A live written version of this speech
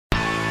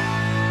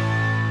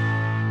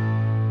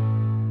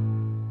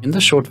In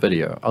this short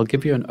video, I'll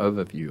give you an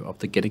overview of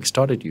the Getting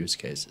Started use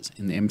cases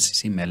in the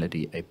MCC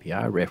Melody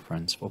API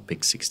reference for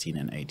PIC16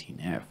 and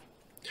 18F.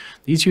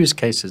 These use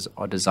cases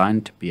are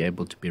designed to be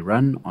able to be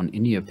run on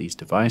any of these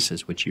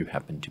devices which you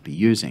happen to be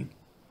using.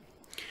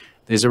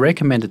 There's a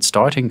recommended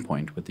starting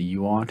point with the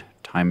UART,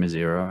 Timer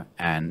 0,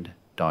 and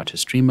Data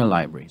Streamer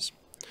libraries.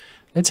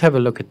 Let's have a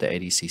look at the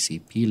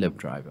ADCC PLIB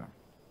driver.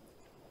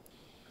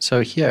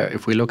 So here,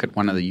 if we look at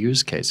one of the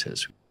use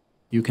cases,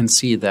 you can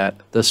see that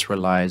this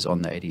relies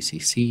on the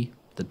ADCC,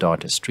 the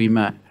data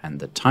streamer, and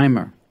the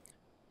timer.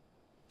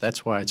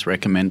 That's why it's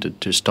recommended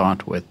to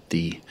start with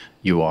the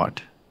UART,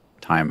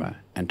 timer,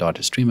 and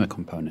data streamer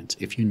components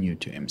if you're new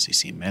to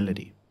MCC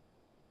Melody.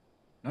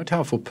 Note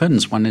how for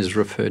pins one is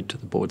referred to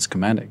the board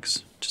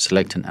schematics to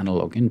select an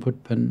analog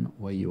input pin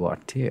or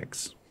UART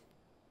TX.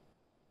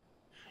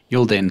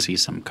 You'll then see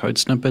some code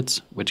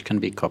snippets which can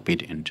be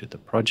copied into the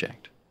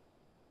project.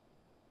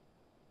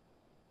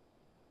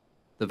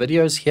 The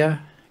videos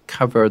here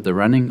cover the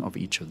running of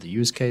each of the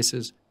use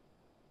cases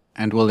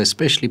and will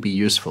especially be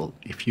useful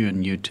if you are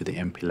new to the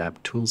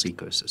MPLAB Tools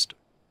Ecosystem.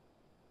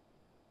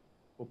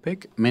 For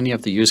PIC, many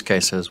of the use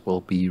cases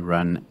will be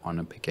run on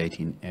a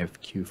PIC18F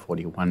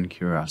Q41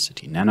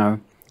 Curiosity Nano,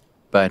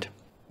 but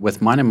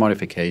with minor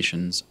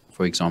modifications,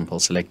 for example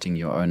selecting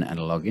your own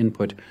analog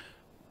input,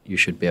 you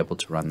should be able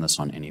to run this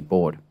on any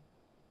board.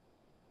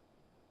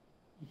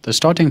 The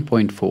starting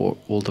point for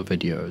all the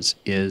videos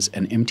is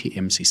an empty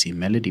MCC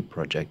Melody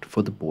project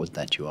for the board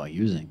that you are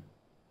using.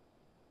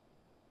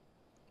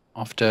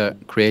 After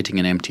creating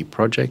an empty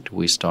project,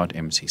 we start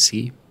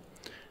MCC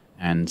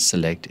and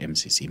select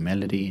MCC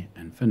Melody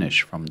and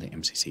finish from the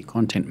MCC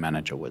Content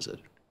Manager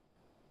wizard.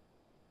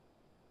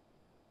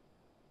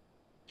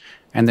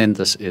 And then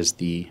this is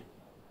the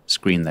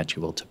screen that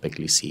you will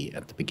typically see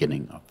at the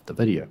beginning of the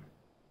video.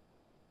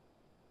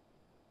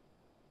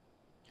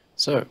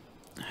 So,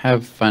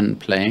 have fun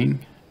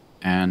playing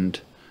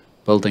and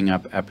building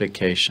up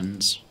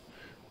applications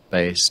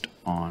based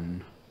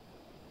on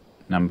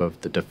a number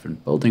of the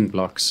different building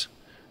blocks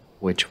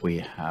which we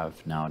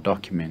have now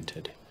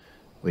documented,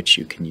 which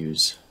you can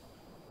use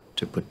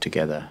to put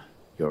together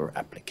your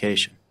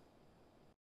application.